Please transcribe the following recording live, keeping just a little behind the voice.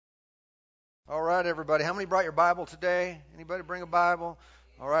All right, everybody. How many brought your Bible today? Anybody bring a Bible?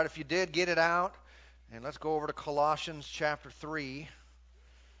 All right, if you did, get it out. And let's go over to Colossians chapter 3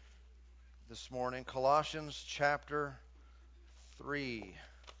 this morning. Colossians chapter 3.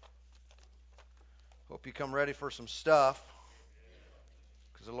 Hope you come ready for some stuff,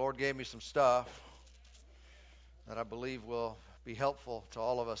 because the Lord gave me some stuff that I believe will be helpful to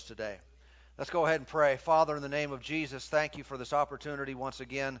all of us today. Let's go ahead and pray. Father, in the name of Jesus, thank you for this opportunity once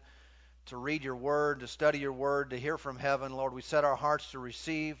again to read your word, to study your word, to hear from heaven. Lord, we set our hearts to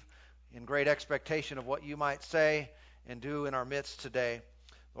receive in great expectation of what you might say and do in our midst today.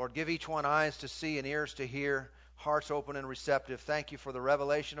 Lord, give each one eyes to see and ears to hear, hearts open and receptive. Thank you for the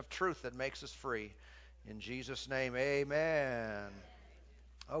revelation of truth that makes us free. In Jesus' name, amen.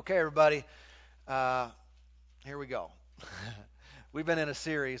 Okay, everybody, here we go. We've been in a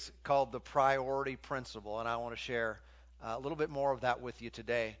series called The Priority Principle, and I want to share a little bit more of that with you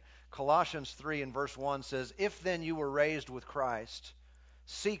today. Colossians 3 and verse 1 says, "If then you were raised with Christ,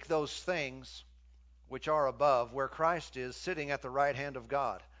 seek those things which are above, where Christ is, sitting at the right hand of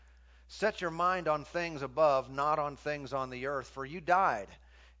God. Set your mind on things above, not on things on the earth, for you died,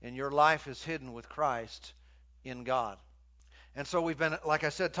 and your life is hidden with Christ in God." And so we've been, like I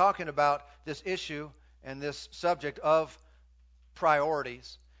said, talking about this issue and this subject of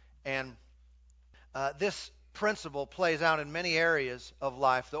priorities. And this principle plays out in many areas of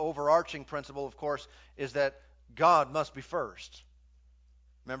life. The overarching principle, of course, is that God must be first.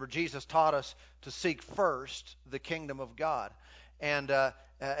 Remember, Jesus taught us to seek first the kingdom of God. And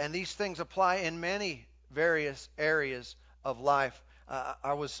these things apply in many various areas of life.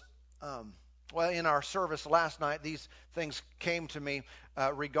 I was, in our service last night, these things came to me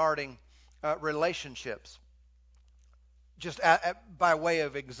regarding relationships. Just by way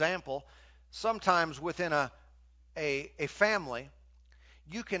of example, sometimes within a family,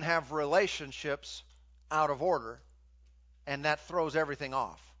 you can have relationships out of order, and that throws everything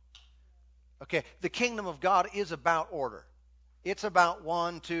off. Okay, the kingdom of God is about order. It's about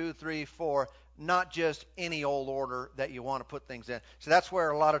 1, 2, 3, 4, not just any old order that you want to put things in. So that's where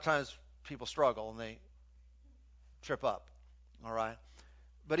a lot of times people struggle and they trip up. All right,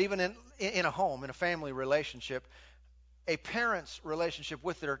 but even in a home, in a family relationship, a parent's relationship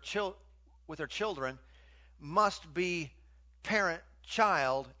with their children must be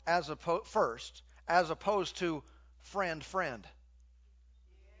parent-child first, as opposed to friend-friend.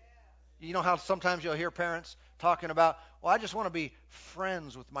 You know how sometimes you'll hear parents talking about, well, I just want to be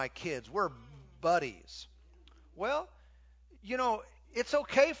friends with my kids. We're buddies. Well, you know, it's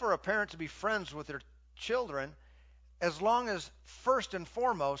okay for a parent to be friends with their children as long as, first and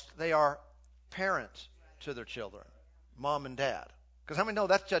foremost, they are parents to their children, mom and dad. Because how many know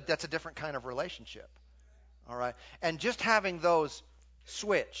that's a different kind of relationship? All right? And just having those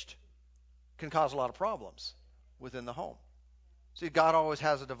switched can cause a lot of problems within the home. See, God always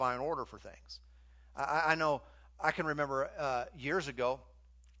has a divine order for things. I know, I can remember years ago,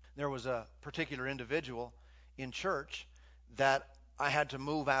 there was a particular individual in church that I had to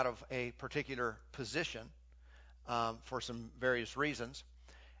move out of a particular position for some various reasons.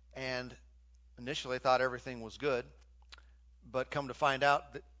 And initially I thought everything was good, but come to find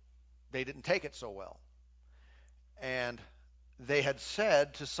out that they didn't take it so well. And they had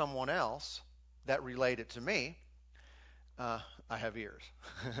said to someone else that related to me, I have ears.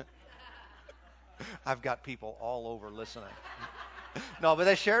 I've got people all over listening. No, but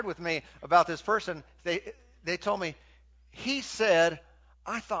they shared with me about this person. They told me, he said,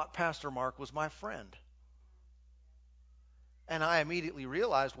 I thought Pastor Mark was my friend. And I immediately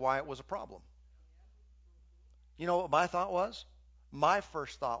realized why it was a problem. You know what my thought was? My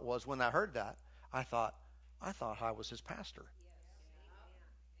first thought was, when I heard that, I thought I was his pastor.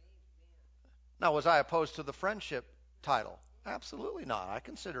 Now, was I opposed to the friendship title? Absolutely not. I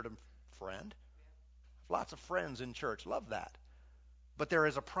considered him friend. Lots of friends in church. Love that. But there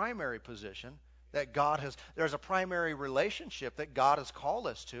is a primary position that there's a primary relationship that God has called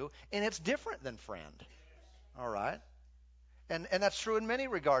us to, and it's different than friend. All right? And that's true in many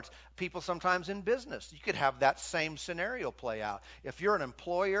regards. People sometimes in business, you could have that same scenario play out. If you're an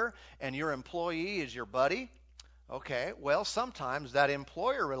employer and your employee is your buddy, okay, well, sometimes that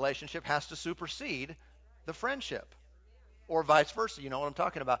employer relationship has to supersede the friendship. Or vice versa, you know what I'm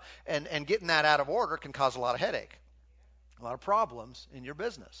talking about. And getting that out of order can cause a lot of headache, a lot of problems in your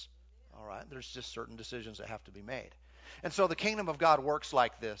business. All right, there's just certain decisions that have to be made. And so the kingdom of God works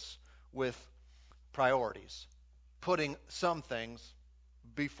like this with priorities, putting some things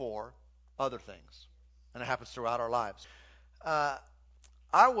before other things. And it happens throughout our lives. I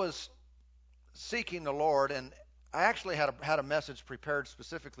was seeking the Lord, and I actually had a message prepared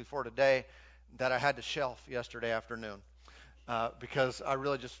specifically for today that I had to shelf yesterday afternoon because I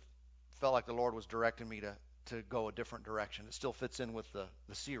really just felt like the Lord was directing me to go a different direction. It still fits in with the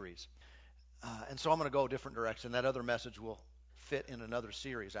series. And so I'm going to go a different direction. That other message will fit in another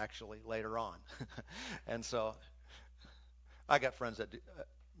series, actually, later on. And so I got friends that do.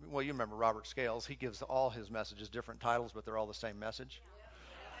 Well, you remember Robert Scales. He gives all his messages different titles, but they're all the same message.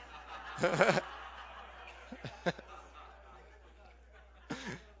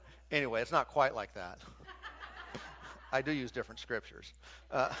 Anyway, it's not quite like that. I do use different scriptures.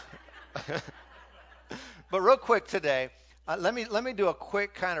 Uh, but real quick today, let me do a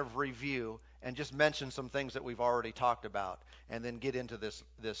quick kind of review and just mention some things that we've already talked about, and then get into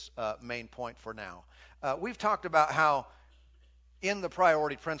this main point for now. We've talked about how in the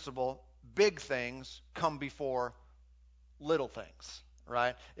priority principle, big things come before little things,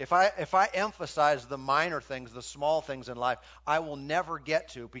 right? If I emphasize the minor things, the small things in life, I will never get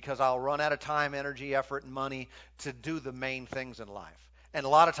to, because I'll run out of time, energy, effort, and money to do the main things in life. And a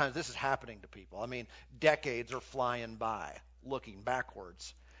lot of times this is happening to people. I mean, decades are flying by looking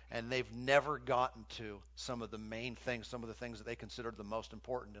backwards, and they've never gotten to some of the main things, some of the things that they consider the most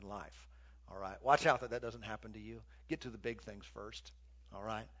important in life. All right? Watch out that doesn't happen to you. Get to the big things first. All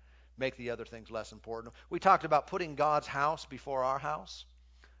right? Make the other things less important. We talked about putting God's house before our house.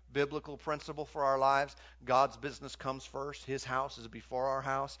 Biblical principle for our lives. God's business comes first. His house is before our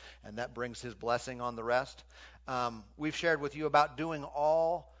house, and that brings His blessing on the rest. We've shared with you about doing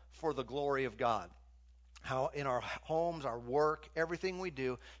all for the glory of God. How in our homes, our work, everything we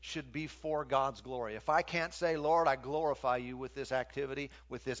do should be for God's glory. If I can't say, Lord, I glorify you with this activity,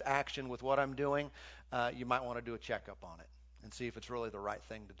 with this action, with what I'm doing, you might want to do a checkup on it and see if it's really the right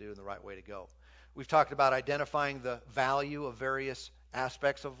thing to do and the right way to go. We've talked about identifying the value of various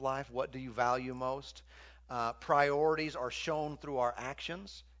aspects of life. What do you value most? Priorities are shown through our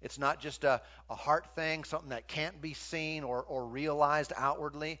actions. It's not just a heart thing, something that can't be seen or realized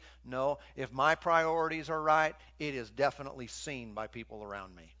outwardly. No, if my priorities are right, it is definitely seen by people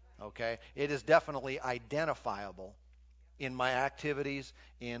around me. Okay? It is definitely identifiable in my activities,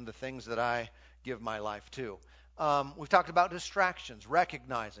 in the things that I give my life to. We've talked about distractions,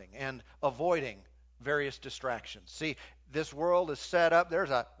 recognizing and avoiding various distractions. See, this world is set up.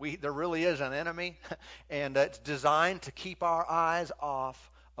 There really is an enemy, and it's designed to keep our eyes off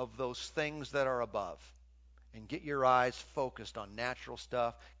of those things that are above. And get your eyes focused on natural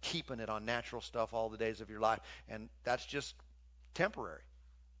stuff, keeping it on natural stuff all the days of your life. And that's just temporary.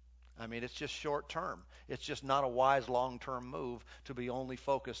 I mean, it's just short term. It's just not a wise long-term move to be only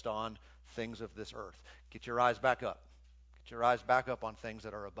focused on things of this earth. Get your eyes back up. Get your eyes back up on things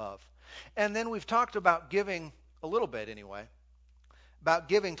that are above. And then we've talked about giving, a little bit anyway, about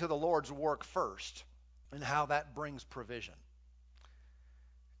giving to the Lord's work first and how that brings provision.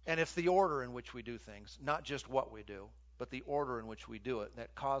 And it's the order in which we do things, not just what we do, but the order in which we do it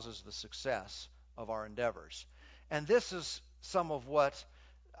that causes the success of our endeavors. And this is some of what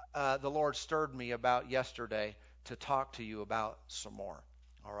the Lord stirred me about yesterday to talk to you about some more.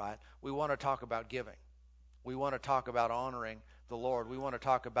 All right? We want to talk about giving. We want to talk about honoring the Lord. We want to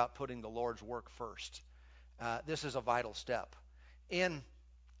talk about putting the Lord's work first. This is a vital step. In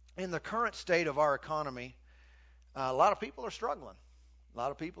the current state of our economy, a lot of people are struggling. A lot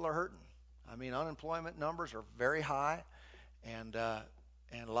of people are hurting. I mean, unemployment numbers are very high, and a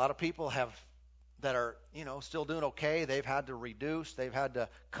lot of people that are still doing okay. They've had to reduce. They've had to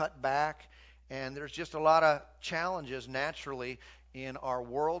cut back, and there's just a lot of challenges naturally in our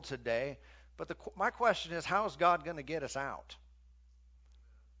world today. But my question is, how is God going to get us out?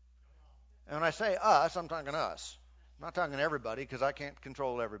 And when I say us, I'm talking us. I'm not talking everybody, because I can't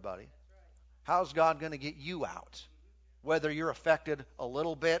control everybody. How's God going to get you out? Whether you're affected a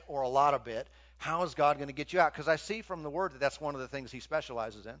little bit or a lot of bit, how is God going to get you out? Because I see from the Word that that's one of the things He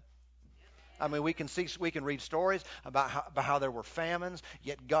specializes in. I mean, we can read stories about how there were famines,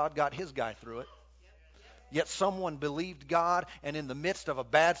 yet God got His guy through it. Yet someone believed God, and in the midst of a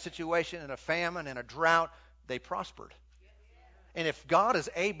bad situation and a famine and a drought, they prospered. And if God is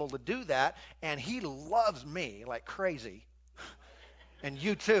able to do that, and He loves me like crazy, and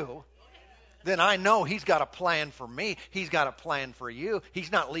you too, then I know He's got a plan for me. He's got a plan for you.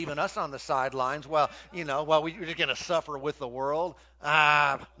 He's not leaving us on the sidelines. We're just going to suffer with the world.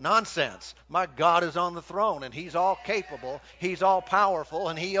 Nonsense. My God is on the throne, and He's all capable. He's all powerful,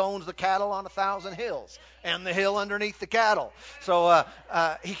 and He owns the cattle on 1,000 hills and the hill underneath the cattle. So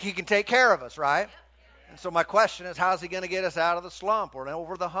he can take care of us, right? And so my question is, how is He going to get us out of the slump or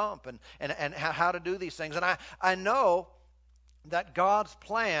over the hump, and how to do these things? And I know that God's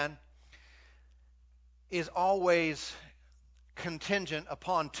plan is always contingent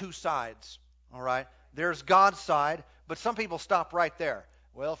upon two sides, All right? There's God's side, but some people stop right there.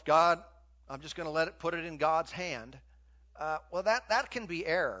 Well, if God, I'm just going to put it in God's hand. Well, that can be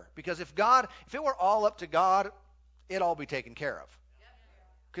error, because if it were all up to God, it'd all be taken care of,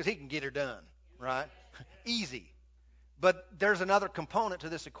 because He can get her done, right? Easy. But there's another component to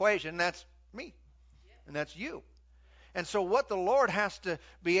this equation, and that's me, and that's you. And so what the Lord has to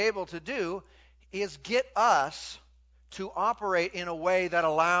be able to do is get us to operate in a way that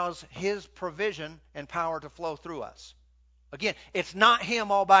allows His provision and power to flow through us. Again, it's not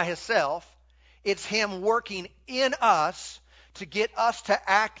Him all by Himself. It's Him working in us to get us to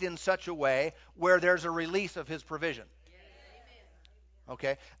act in such a way where there's a release of His provision.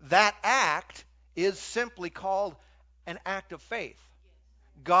 Okay? That act is simply called an act of faith.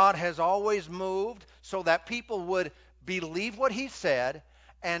 God has always moved so that people would believe what He said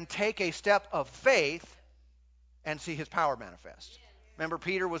and take a step of faith and see His power manifest. Remember,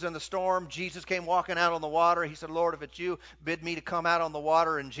 Peter was in the storm. Jesus came walking out on the water. He said, Lord, if it's you, bid me to come out on the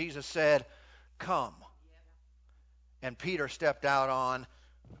water. And Jesus said, come. And Peter stepped out on,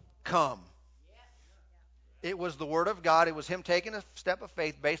 come. It was the Word of God. It was him taking a step of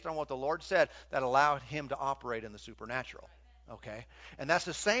faith based on what the Lord said that allowed him to operate in the supernatural. Okay? And that's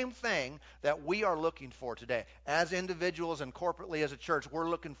the same thing that we are looking for today. As individuals and corporately as a church, we're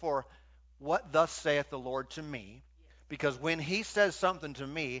looking for what thus saith the Lord to me. Because when He says something to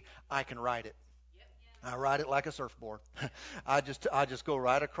me, I can write it. I write it like a surfboard. I just go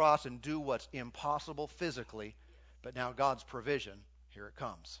right across and do what's impossible physically. But now God's provision, here it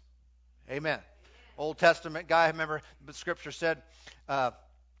comes. Amen. Old Testament guy, remember the Scripture said about,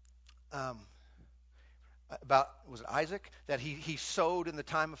 was it Isaac? That he sowed in the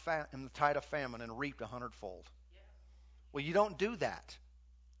time of in the tide of famine and reaped 100-fold. Well, you don't do that.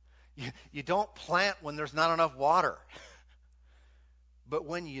 You don't plant when there's not enough water. But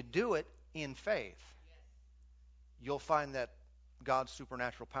when you do it in faith, you'll find that God's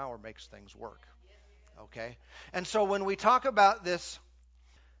supernatural power makes things work. Okay? And so when we talk about this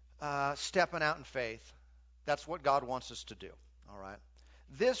stepping out in faith, that's what God wants us to do. All right?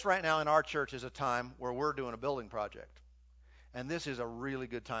 This right now in our church is a time where we're doing a building project. And this is a really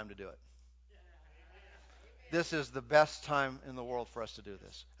good time to do it. This is the best time in the world for us to do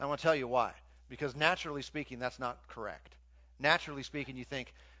this. And I want to tell you why. Because naturally speaking, that's not correct. Naturally speaking, you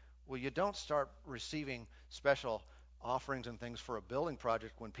think, well, you don't start receiving special offerings and things for a building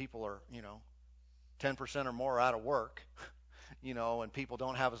project when people are, 10% or more out of work, and people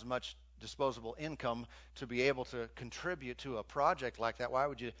don't have as much disposable income to be able to contribute to a project like that. Why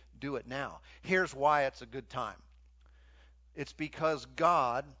would you do it now? Here's why it's a good time. It's because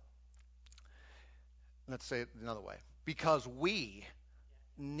God, let's say it another way, because we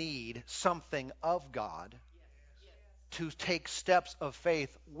need something of God to take steps of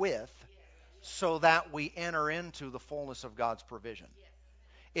faith with so that we enter into the fullness of God's provision.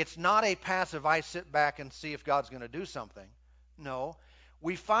 It's not a passive, I sit back and see if God's going to do something. No,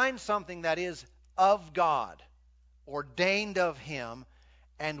 we find something that is of God, ordained of Him,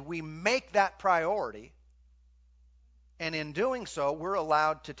 and we make that priority. And in doing so, we're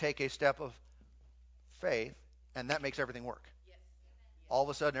allowed to take a step of faith, and that makes everything work. All of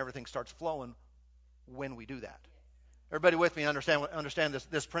a sudden, everything starts flowing when we do that. Everybody with me understand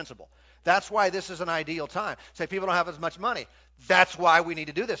this principle. That's why this is an ideal time. Say people don't have as much money. That's why we need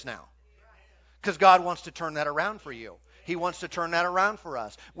to do this now. Because God wants to turn that around for you. He wants to turn that around for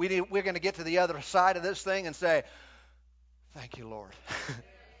us. We're going to get to the other side of this thing and say, thank you, Lord.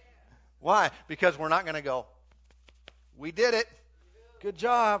 Why? Because we're not going to go, we did it. Good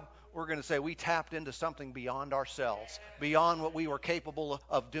job. We're going to say we tapped into something beyond ourselves, beyond what we were capable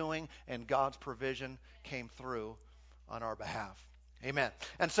of doing, and God's provision came through on our behalf. Amen.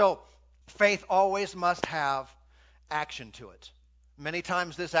 And so faith always must have action to it. Many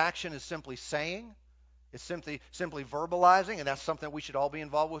times this action is simply saying, it's simply verbalizing, and that's something we should all be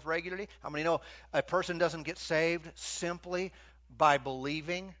involved with regularly. How many know a person doesn't get saved simply by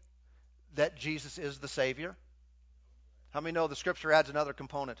believing that Jesus is the Savior? How many know the Scripture adds another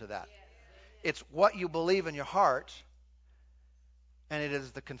component to that? It's what you believe in your heart, and it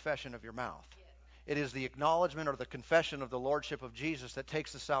is the confession of your mouth. It is the acknowledgement or the confession of the Lordship of Jesus that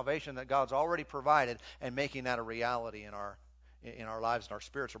takes the salvation that God's already provided and making that a reality in our lives, and our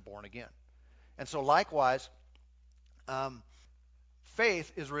spirits are born again. And so likewise,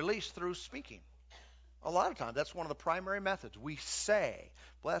 faith is released through speaking. A lot of times, that's one of the primary methods. We say,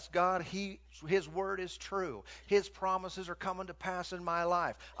 bless God, His word is true. His promises are coming to pass in my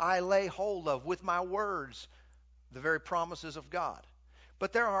life. I lay hold of, with my words, the very promises of God.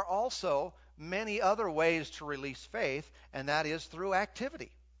 But there are also many other ways to release faith, and that is through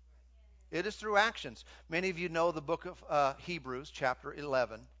activity. It is through actions. Many of you know the book of Hebrews, chapter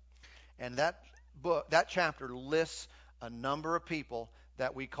 11, and that chapter lists a number of people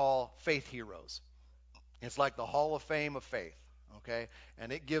that we call faith heroes. It's like the Hall of Fame of faith, okay?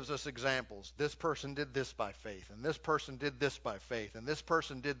 And it gives us examples. This person did this by faith, and this person did this by faith, and this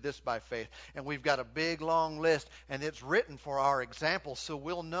person did this by faith. And we've got a big, long list, and it's written for our example, so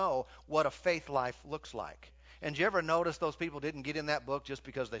we'll know what a faith life looks like. And you ever notice those people didn't get in that book just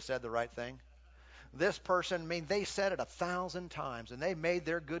because they said the right thing? This person, I mean, they said it 1,000 times, and they made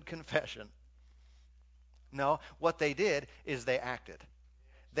their good confession. No, what they did is they acted.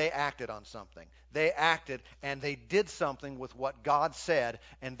 They acted on something. They acted and they did something with what God said,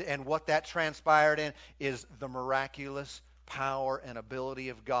 and what that transpired in is the miraculous power and ability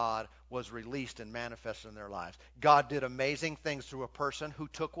of God was released and manifested in their lives. God did amazing things through a person who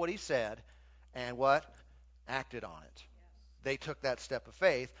took what he said and what? Acted on it. They took that step of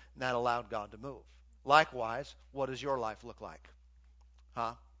faith, and that allowed God to move. Likewise, what does your life look like?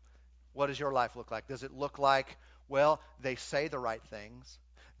 Huh? What does your life look like? Does it look like, well, they say the right things,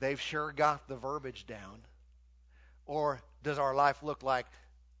 they've sure got the verbiage down? Or does our life look like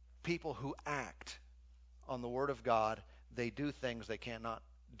people who act on the Word of God? They do things they cannot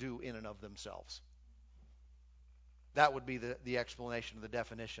do in and of themselves. That would be the explanation, the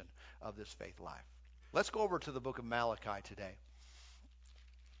definition of this faith life. Let's go over to the book of Malachi today.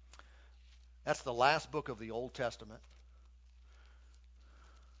 That's the last book of the Old Testament.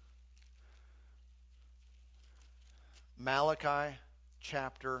 Malachi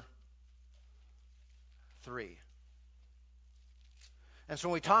chapter 3. And so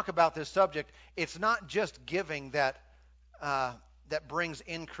when we talk about this subject, it's not just giving that brings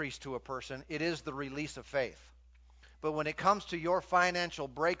increase to a person. It is the release of faith. But when it comes to your financial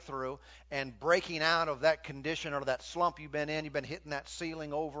breakthrough and breaking out of that condition or that slump you've been hitting that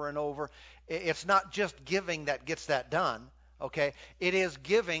ceiling over and over, it's not just giving that gets that done, okay? It is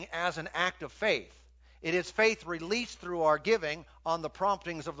giving as an act of faith. It is faith released through our giving on the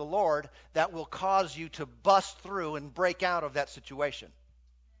promptings of the Lord that will cause you to bust through and break out of that situation.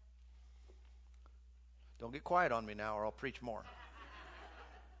 Don't get quiet on me now or I'll preach more.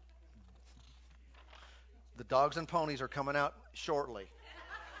 The dogs and ponies are coming out shortly.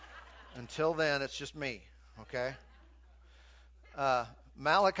 Until then, it's just me, okay?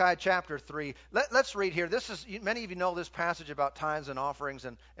 Malachi chapter 3. Let's read here. Many of you know this passage about tithes and offerings,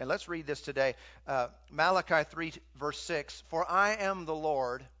 and let's read this today. Malachi 3, verse 6. For I am the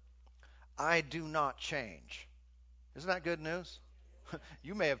Lord, I do not change. Isn't that good news?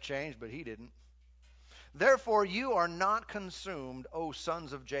 You may have changed, but he didn't. Therefore you are not consumed, O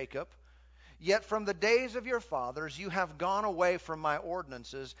sons of Jacob. Yet from the days of your fathers you have gone away from my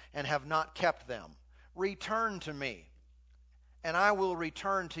ordinances and have not kept them. Return to me, and I will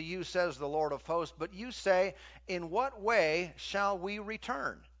return to you, says the Lord of hosts. But you say, in what way shall we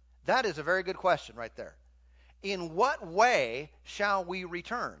return? That is a very good question right there. In what way shall we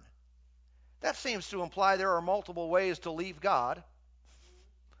return? That seems to imply there are multiple ways to leave God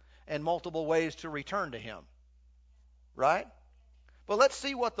and multiple ways to return to him. Right? But let's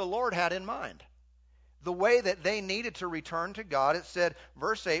see what the Lord had in mind. The way that they needed to return to God, it said,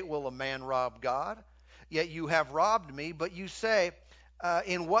 verse 8, will a man rob God? Yet you have robbed me, but you say,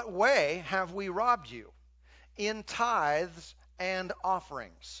 in what way have we robbed you? In tithes and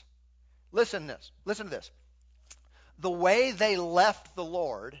offerings. Listen to this. The way they left the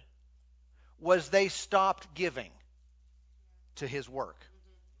Lord was they stopped giving to his work.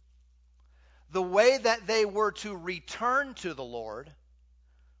 The way that they were to return to the Lord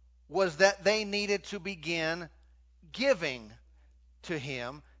was that they needed to begin giving to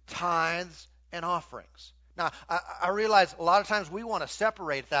him tithes and offerings. Now, I realize a lot of times we want to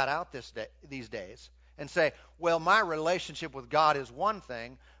separate that out these days and say, well, my relationship with God is one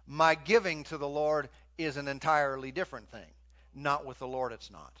thing, my giving to the Lord is an entirely different thing. Not with the Lord,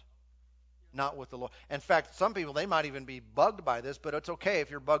 it's not. Not with the Lord. In fact, some people, they might even be bugged by this, but it's okay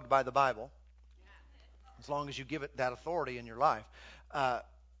if you're bugged by the Bible, as long as you give it that authority in your life.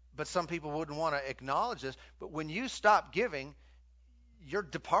 But some people wouldn't want to acknowledge this. But when you stop giving, you're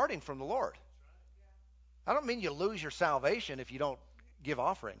departing from the Lord. I don't mean you lose your salvation if you don't give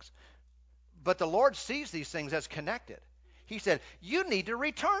offerings. But the Lord sees these things as connected. He said, you need to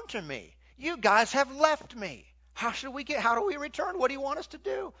return to me. You guys have left me. How do we return? What do you want us to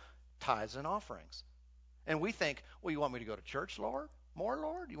do? Tithes and offerings. And we think, well, you want me to go to church, Lord? More,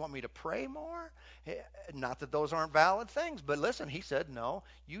 Lord? You want me to pray more? Not that those aren't valid things, but listen, he said, no,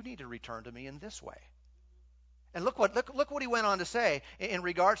 you need to return to me in this way. And look what he went on to say in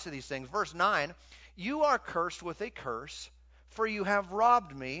regards to these things. Verse 9, you are cursed with a curse, for you have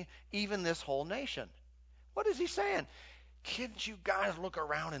robbed me, even this whole nation. What is he saying? Can't you guys look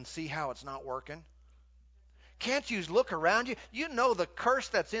around and see how it's not working? Can't you look around you? You know the curse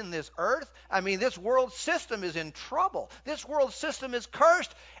that's in this earth. I mean, this world system is in trouble. This world system is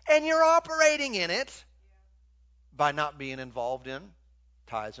cursed, and you're operating in it by not being involved in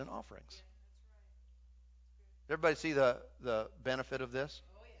tithes and offerings. Everybody see the benefit of this?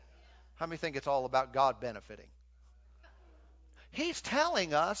 How many think it's all about God benefiting? He's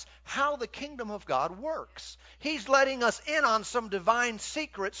telling us how the kingdom of God works. He's letting us in on some divine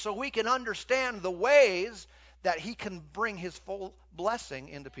secrets so we can understand the ways that he can bring his full blessing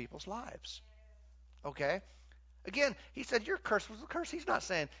into people's lives. Okay? Again, he said, your curse was a curse. He's not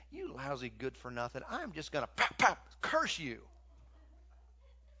saying, you lousy good for nothing, I'm just going to curse you.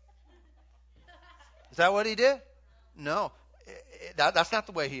 Is that what he did? No. That's not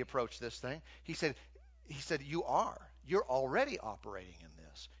the way he approached this thing. He said, you are. You're already operating in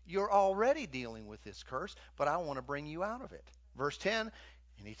this. You're already dealing with this curse, but I want to bring you out of it. Verse 10,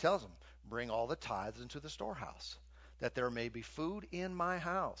 and he tells them, bring all the tithes into the storehouse, that there may be food in my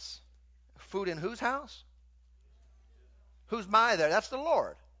house. Food in whose house? Who's my there? That's the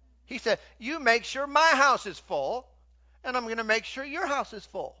Lord. He said, you make sure my house is full, and I'm going to make sure your house is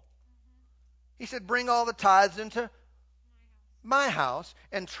full. He said, bring all the tithes into my house,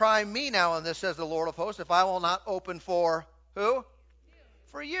 and try me now in this, says the Lord of hosts, if I will not open for who?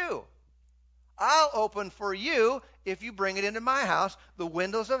 For you. I'll open for you if you bring it into my house, the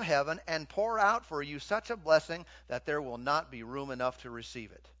windows of heaven, and pour out for you such a blessing that there will not be room enough to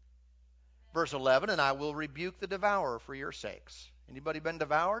receive it. Verse 11, and I will rebuke the devourer for your sakes. Anybody been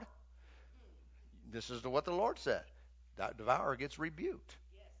devoured? This is what the Lord said. That devourer gets rebuked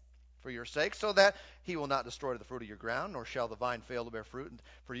for your sake, so that he will not destroy the fruit of your ground, nor shall the vine fail to bear fruit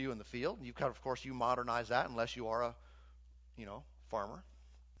for you in the field. And of course, you modernize that unless you are a, farmer.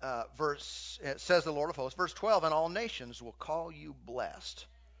 It says the Lord of hosts, verse 12, and all nations will call you blessed,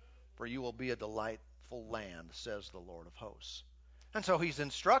 for you will be a delightful land, says the Lord of hosts. And so he's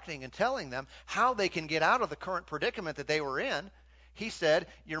instructing and telling them how they can get out of the current predicament that they were in. He said,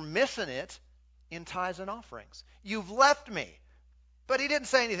 you're missing it in tithes and offerings. You've left me. But he didn't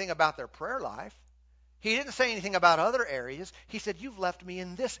say anything about their prayer life. He didn't say anything about other areas. He said, you've left me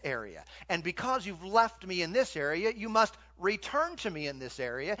in this area. And because you've left me in this area, you must return to me in this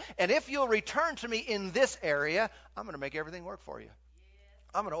area. And if you'll return to me in this area, I'm going to make everything work for you.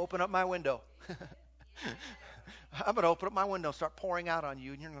 I'm going to open up my window. I'm going to open up my window and start pouring out on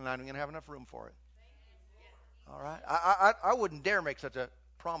you, and you're not even going to have enough room for it. All right? I wouldn't dare make such a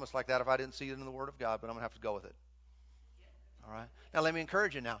promise like that if I didn't see it in the Word of God, but I'm going to have to go with it. All right. Now let me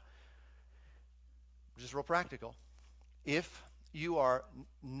encourage you now. Just real practical. If you are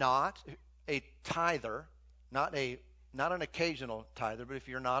not a tither, not an occasional tither, but if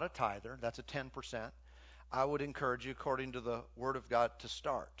you're not a tither, that's a 10%. I would encourage you, according to the Word of God, to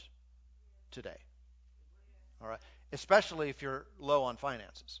start today. All right. Especially if you're low on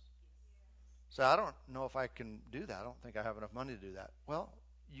finances. So I don't know if I can do that. I don't think I have enough money to do that. Well,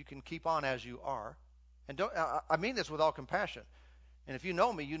 you can keep on as you are. And I mean this with all compassion. And if you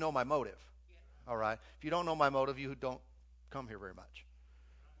know me, you know my motive. All right? If you don't know my motive, you don't come here very much.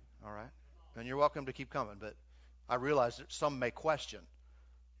 All right? And you're welcome to keep coming. But I realize that some may question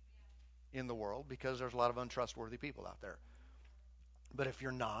in the world because there's a lot of untrustworthy people out there. But if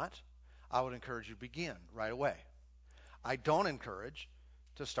you're not, I would encourage you to begin right away. I don't encourage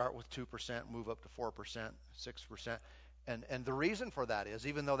to start with 2%, move up to 4%, 6%. And the reason for that is,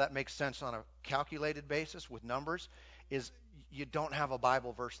 even though that makes sense on a calculated basis with numbers, is you don't have a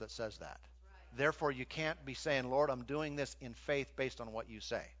Bible verse that says that. Therefore, you can't be saying, Lord, I'm doing this in faith based on what you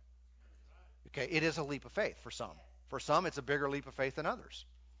say. Okay, it is a leap of faith for some. For some, it's a bigger leap of faith than others.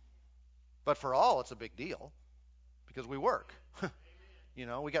 But for all, it's a big deal because we work.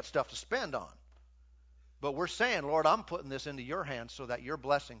 We got stuff to spend on. But we're saying, Lord, I'm putting this into your hands so that your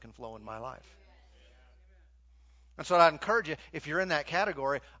blessing can flow in my life. And so I'd encourage you, if you're in that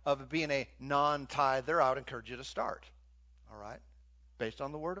category of being a non-tither, I would encourage you to start. All right? Based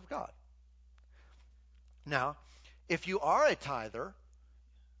on the Word of God. Now, if you are a tither,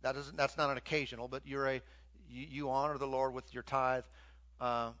 that's not an occasional, but you honor the Lord with your tithe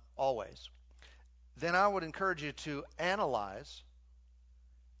always. Then I would encourage you to analyze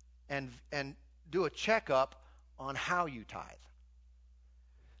and do a checkup on how you tithe.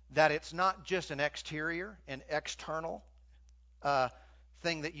 That it's not just an exterior, an external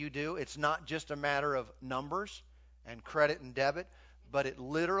thing that you do. It's not just a matter of numbers and credit and debit, but it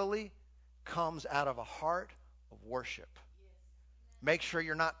literally comes out of a heart of worship. Make sure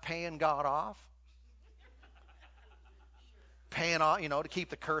you're not paying God off. paying off, to keep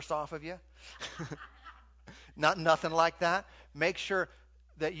the curse off of you. Nothing like that. Make sure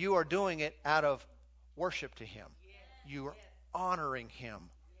that you are doing it out of worship to Him. You are honoring Him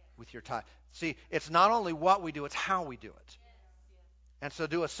with your tithe. See, it's not only what we do, it's how we do it. And so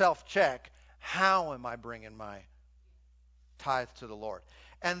do a self-check. How am I bringing my tithe to the Lord?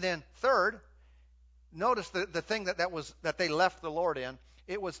 And then third, notice the thing that they left the Lord in.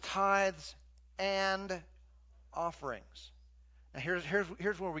 It was tithes and offerings. Now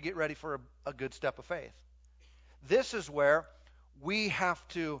here's where we get ready for a good step of faith. This is where we have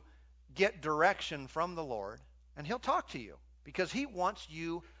to get direction from the Lord, and He'll talk to you because He wants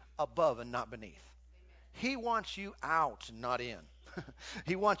you above and not beneath. He wants you out and not in.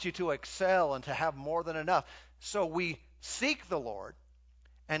 He wants you to excel and to have more than enough. So we seek the Lord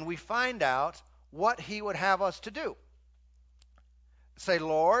and we find out what He would have us to do. Say,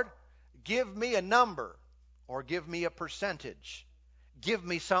 Lord, give me a number or give me a percentage. Give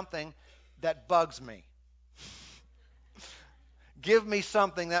me something that bugs me. Give me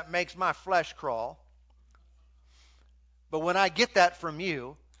something that makes my flesh crawl. But when I get that from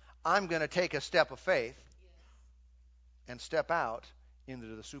you, I'm going to take a step of faith and step out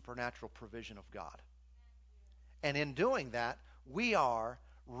into the supernatural provision of God. And in doing that, we are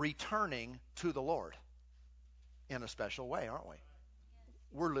returning to the Lord in a special way, aren't we?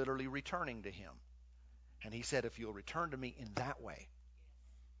 We're literally returning to Him. And He said, if you'll return to me in that way,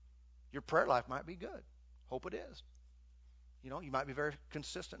 your prayer life might be good. Hope it is. You might be very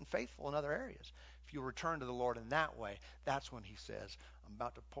consistent and faithful in other areas. If you return to the Lord in that way, that's when He says, I'm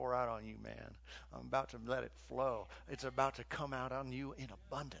about to pour out on you, man. I'm about to let it flow. It's about to come out on you in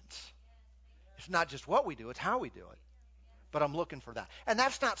abundance. It's not just what we do, it's how we do it. But I'm looking for that. And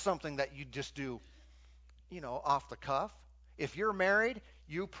that's not something that you just do, off the cuff. If you're married,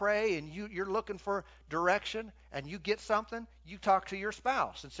 you pray and you're looking for direction and you get something, you talk to your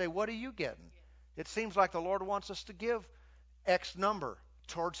spouse and say, what are you getting? It seems like the Lord wants us to give X number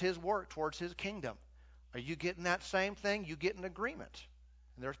towards His work, towards His kingdom. Are you getting that same thing? You get an agreement.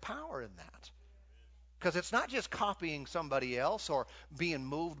 And there's power in that. Because it's not just copying somebody else or being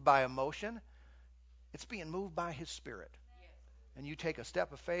moved by emotion. It's being moved by His Spirit. And you take a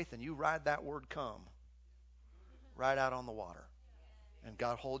step of faith and you ride that word come right out on the water. And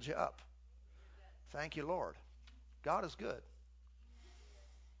God holds you up. Thank you, Lord. God is good.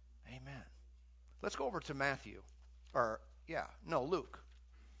 Amen. Let's go over to Matthew. Luke.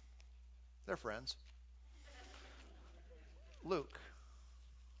 They're friends. Luke.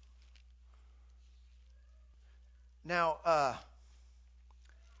 Now,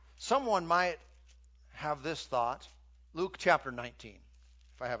 someone might have this thought. Luke chapter 19,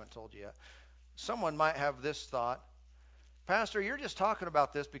 if I haven't told you yet. Someone might have this thought. Pastor, you're just talking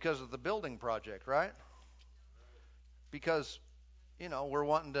about this because of the building project, right? Because, we're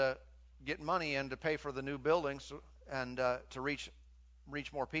wanting to get money in to pay for the new buildings and to reach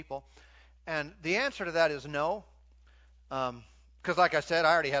more people. And the answer to that is no. Because like I said,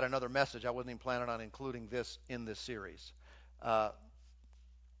 I already had another message. I wasn't even planning on including this in this series.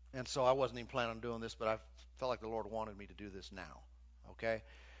 And so I wasn't even planning on doing this, but I felt like the Lord wanted me to do this now. Okay?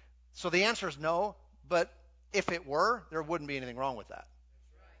 So the answer is no, but if it were, there wouldn't be anything wrong with that.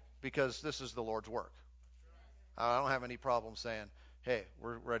 Because this is the Lord's work. I don't have any problem saying, hey,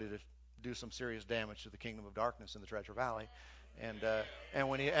 we're ready to do some serious damage to the kingdom of darkness in the Treasure Valley. And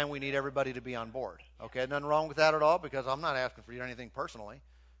we need everybody to be on board. Okay, nothing wrong with that at all, because I'm not asking for you anything personally.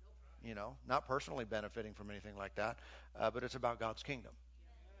 Not personally benefiting from anything like that, but it's about God's kingdom.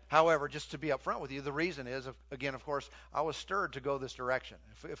 However, just to be upfront with you, the reason is, again, of course, I was stirred to go this direction.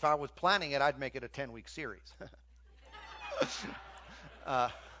 If I was planning it, I'd make it a 10-week series.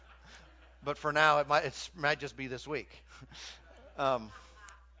 But for now, it might just be this week. All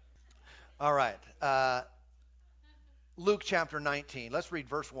right. Luke chapter 19. Let's read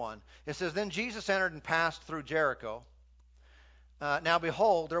verse 1. It says, Then Jesus entered and passed through Jericho. Now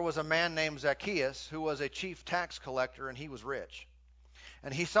behold, there was a man named Zacchaeus, who was a chief tax collector, and he was rich.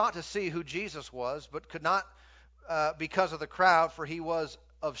 And he sought to see who Jesus was, but could not because of the crowd, for he was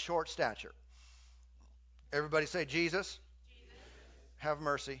of short stature. Everybody say, Jesus, have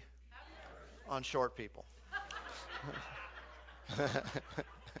mercy on short people.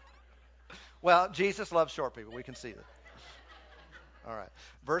 Well, Jesus loves short people. We can see that. All right.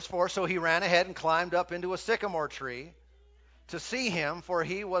 Verse 4, So he ran ahead and climbed up into a sycamore tree to see him, for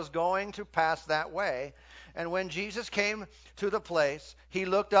he was going to pass that way. And when Jesus came to the place, he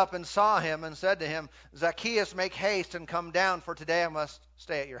looked up and saw him and said to him, Zacchaeus, make haste and come down, for today I must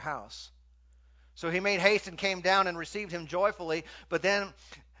stay at your house. So he made haste and came down and received him joyfully. But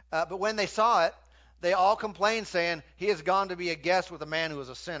when they saw it, They all complained, saying, "He has gone to be a guest with a man who is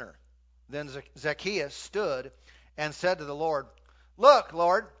a sinner." Then Zacchaeus stood and said to the Lord, "Look,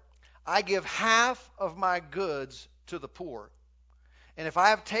 Lord, I give half of my goods to the poor. And if I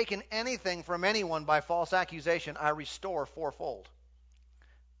have taken anything from anyone by false accusation, I restore fourfold."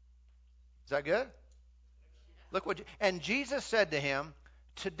 Is that good? Look what. And Jesus said to him,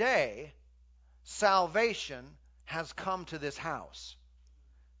 "Today salvation has come to this house,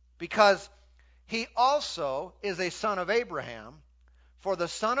 because he also is a son of Abraham, for the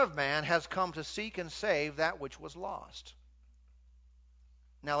Son of Man has come to seek and save that which was lost."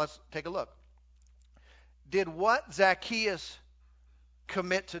 Now let's take a look. Did what Zacchaeus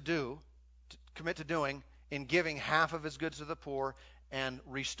commit to doing in giving half of his goods to the poor and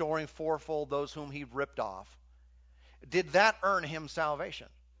restoring fourfold those whom he ripped off, did that earn him salvation?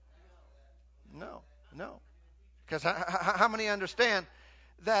 No, no. Because how many understand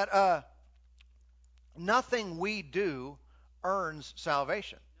that nothing we do earns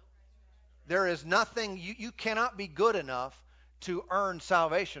salvation? There is nothing, you cannot be good enough to earn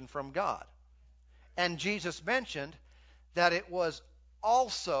salvation from God. And Jesus mentioned that it was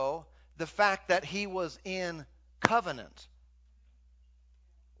also the fact that he was in covenant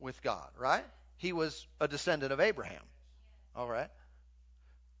with God, right? He was a descendant of Abraham. All right.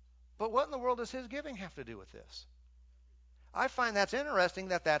 But what in the world does his giving have to do with this? I find that's interesting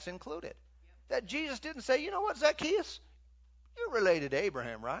that that's included. That Jesus didn't say, "You know what, Zacchaeus? You're related to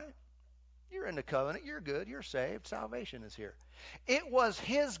Abraham, right? You're in the covenant. You're good. You're saved. Salvation is here." It was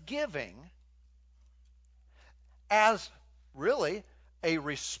his giving as really a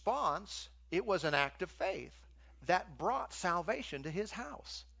response. It was an act of faith that brought salvation to his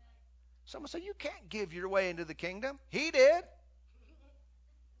house. Someone said, "You can't give your way into the kingdom." He did.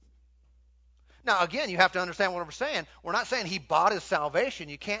 Now, again, you have to understand what we're saying. We're not saying he bought his salvation.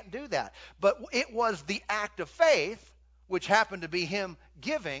 You can't do that. But it was the act of faith, which happened to be him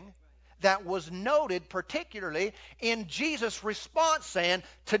giving, that was noted particularly in Jesus' response saying,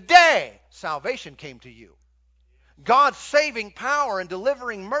 "Today salvation came to you." God's saving power and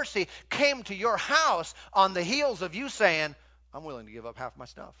delivering mercy came to your house on the heels of you saying, "I'm willing to give up half my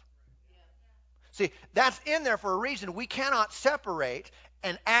stuff." See, that's in there for a reason. We cannot separate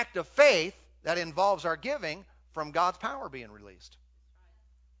an act of faith that involves our giving from God's power being released.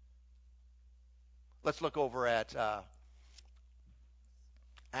 Let's look over at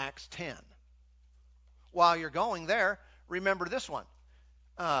Acts 10. While you're going there, remember this one.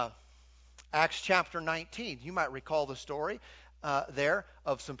 Acts chapter 19. You might recall the story there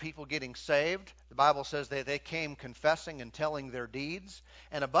of some people getting saved. The Bible says they came confessing and telling their deeds.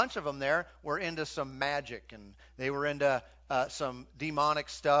 And a bunch of them there were into some magic. And they were into some demonic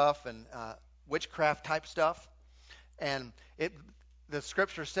stuff and witchcraft type stuff. And the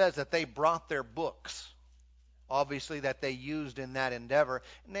scripture says that they brought their books, obviously, that they used in that endeavor.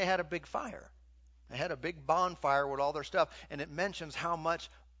 And they had a big fire. They had a big bonfire with all their stuff. And it mentions how much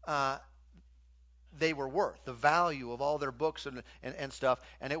they were worth, the value of all their books and stuff.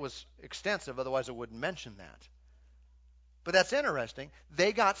 And it was extensive, otherwise it wouldn't mention that. But that's interesting.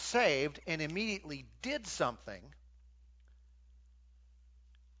 They got saved and immediately did something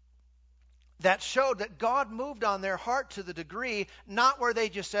that showed that God moved on their heart to the degree, not where they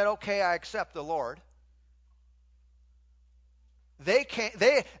just said, "Okay, I accept the Lord."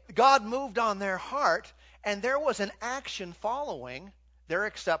 God moved on their heart, and there was an action following their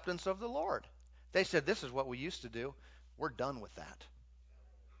acceptance of the Lord. They said, "This is what we used to do. We're done with that."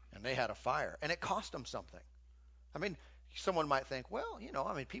 And they had a fire, and it cost them something. I mean, someone might think, "Well,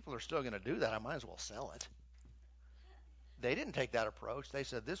 people are still going to do that. I might as well sell it." They didn't take that approach. They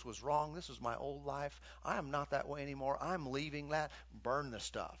said, "This was wrong. This was my old life. I am not that way anymore. I'm leaving that. Burn the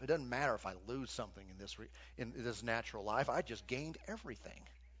stuff. It doesn't matter if I lose something in this natural life. I just gained everything."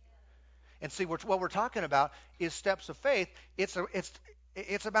 And see, what we're talking about is steps of faith.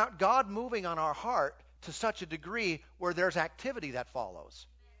 It's about God moving on our heart to such a degree where there's activity that follows.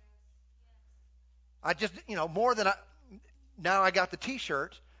 I just, now I got the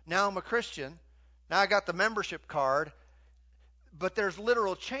T-shirt. Now I'm a Christian. Now I got the membership card. But there's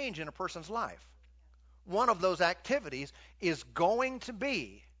literal change in a person's life. One of those activities is going to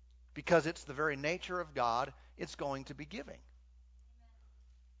be, because it's the very nature of God, it's going to be giving.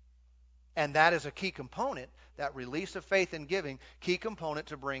 And that is a key component, that release of faith in giving, key component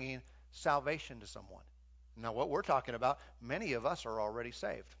to bringing salvation to someone. Now, what we're talking about, many of us are already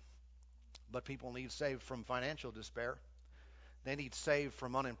saved. But people need saved from financial despair. They need saved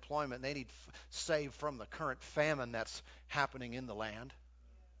from unemployment. They need saved from the current famine that's happening in the land.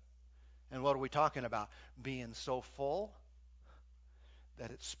 And what are we talking about? Being so full that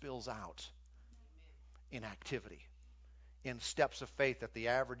it spills out. in activity, in steps of faith that the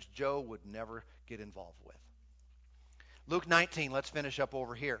average Joe would never get involved with. Luke 19, let's finish up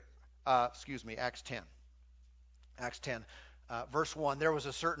over here. Acts 10. Acts 10, verse 1. There was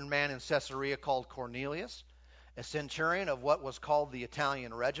a certain man in Caesarea called Cornelius, a centurion of what was called the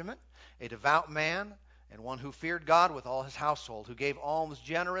Italian regiment, a devout man, and one who feared God with all his household, who gave alms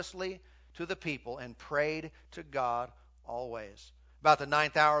generously to the people and prayed to God always. About the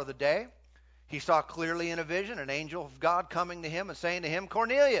 9th hour of the day, he saw clearly in a vision an angel of God coming to him and saying to him,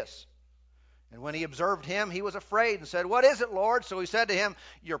 Cornelius. And when he observed him, he was afraid and said, What is it, Lord? So he said to him,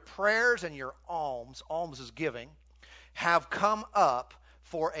 Your prayers and your alms is giving, have come up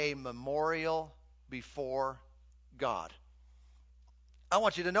for a memorial before God. I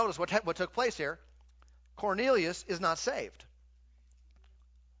want you to notice what took place here. Cornelius is not saved.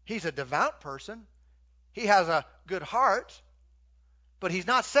 He's a devout person. He has a good heart, but he's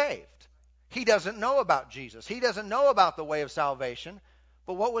not saved. He doesn't know about Jesus. He doesn't know about the way of salvation.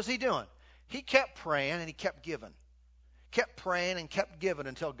 But what was he doing? He kept praying and he kept giving. Kept praying and kept giving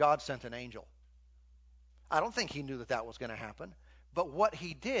until God sent an angel. I don't think he knew that that was going to happen. But what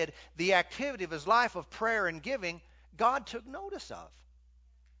he did, the activity of his life of prayer and giving, God took notice of.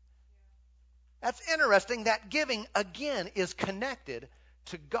 That's interesting that giving, again, is connected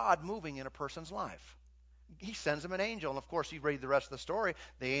to God moving in a person's life. He sends him an angel. And, of course, you read the rest of the story.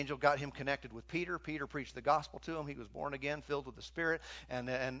 The angel got him connected with Peter. Peter preached the gospel to him. He was born again, filled with the Spirit,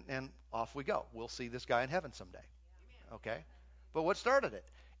 and off we go. We'll see this guy in heaven someday. Okay? But what started it?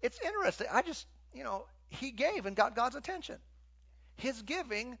 It's interesting. He gave and got God's attention. His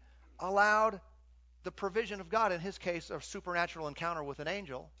giving allowed the provision of God, in his case, a supernatural encounter with an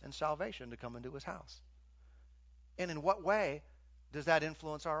angel and salvation to come into his house. And in what way does that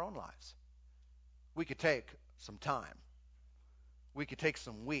influence our own lives? We could take some time. We could take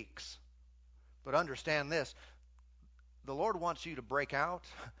some weeks. But understand this. The Lord wants you to break out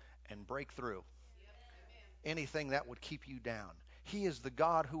and break through anything that would keep you down. He is the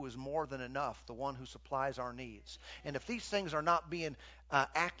God who is more than enough, the one who supplies our needs. And if these things are not being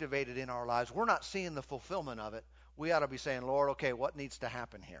activated in our lives, we're not seeing the fulfillment of it, we ought to be saying, Lord, okay, what needs to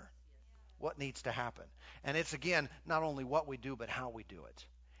happen here? What needs to happen? And it's, again, not only what we do, but how we do it.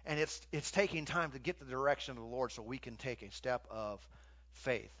 And it's taking time to get the direction of the Lord so we can take a step of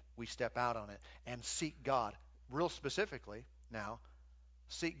faith. We step out on it and seek God. Real specifically now,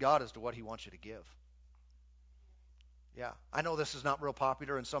 seek God as to what he wants you to give. Yeah, I know this is not real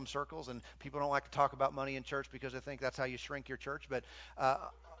popular in some circles, and people don't like to talk about money in church because they think that's how you shrink your church. But,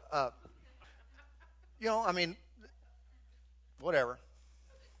 whatever.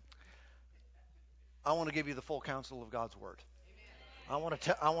 I want to give you the full counsel of God's Word. I want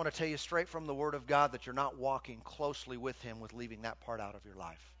to tell you straight from the Word of God that you're not walking closely with him with leaving that part out of your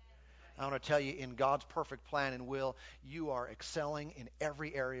life. I want to tell you, in God's perfect plan and will, you are excelling in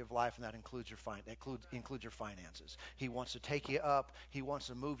every area of life, and that includes your finances. He wants to take you up. He wants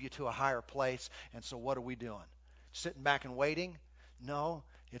to move you to a higher place. And so what are we doing? Sitting back and waiting? No.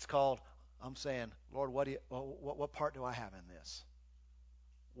 It's called, I'm saying, Lord, what part do I have in this?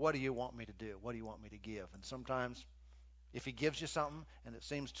 What do you want me to do? What do you want me to give? And sometimes, if he gives you something and it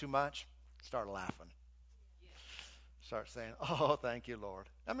seems too much, start laughing. Start saying, oh, thank you, Lord.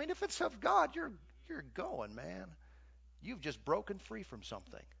 I mean, if it's of God, you're going, man. You've just broken free from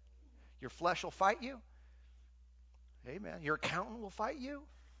something. Your flesh will fight you. Amen. Your accountant will fight you.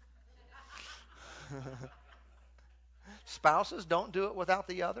 Spouses, don't do it without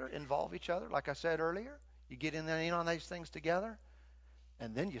the other. Involve each other, like I said earlier. You get in on these things together,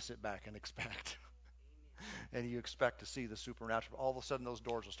 and then you sit back and expect. And you expect to see the supernatural. All of a sudden, those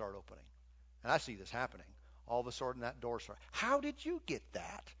doors will start opening. And I see this happening. All of a sudden, that door starts. How did you get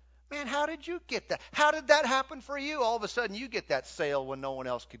that? Man, how did you get that? How did that happen for you? All of a sudden, you get that sale when no one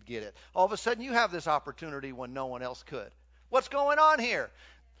else could get it. All of a sudden, you have this opportunity when no one else could. What's going on here?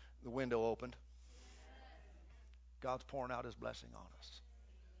 The window opened. God's pouring out his blessing on us.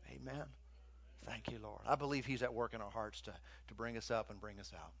 Amen. Thank you, Lord. I believe he's at work in our hearts to bring us up and bring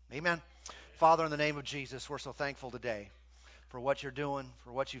us out. Amen. Father, in the name of Jesus, we're so thankful today for what you're doing,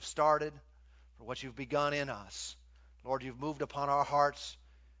 for what you've started, for what you've begun in us. Lord, you've moved upon our hearts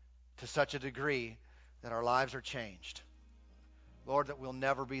to such a degree that our lives are changed. Lord, that we'll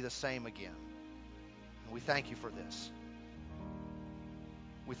never be the same again. And we thank you for this.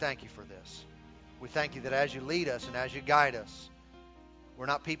 We thank you for this. We thank you that as you lead us and as you guide us, we're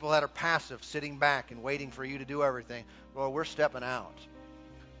not people that are passive, sitting back and waiting for you to do everything. Lord, we're stepping out.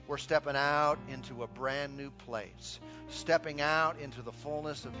 We're stepping out into a brand new place, stepping out into the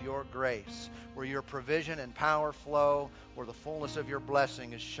fullness of your grace, where your provision and power flow, where the fullness of your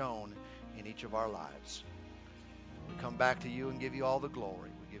blessing is shown in each of our lives. We come back to you and give you all the glory.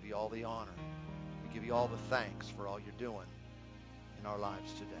 We give you all the honor. We give you all the thanks for all you're doing in our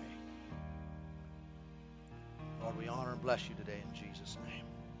lives today. Lord, we honor and bless you today in Jesus' name.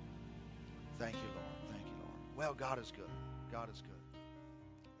 Thank you, Lord. Thank you, Lord. Well, God is good. God is good.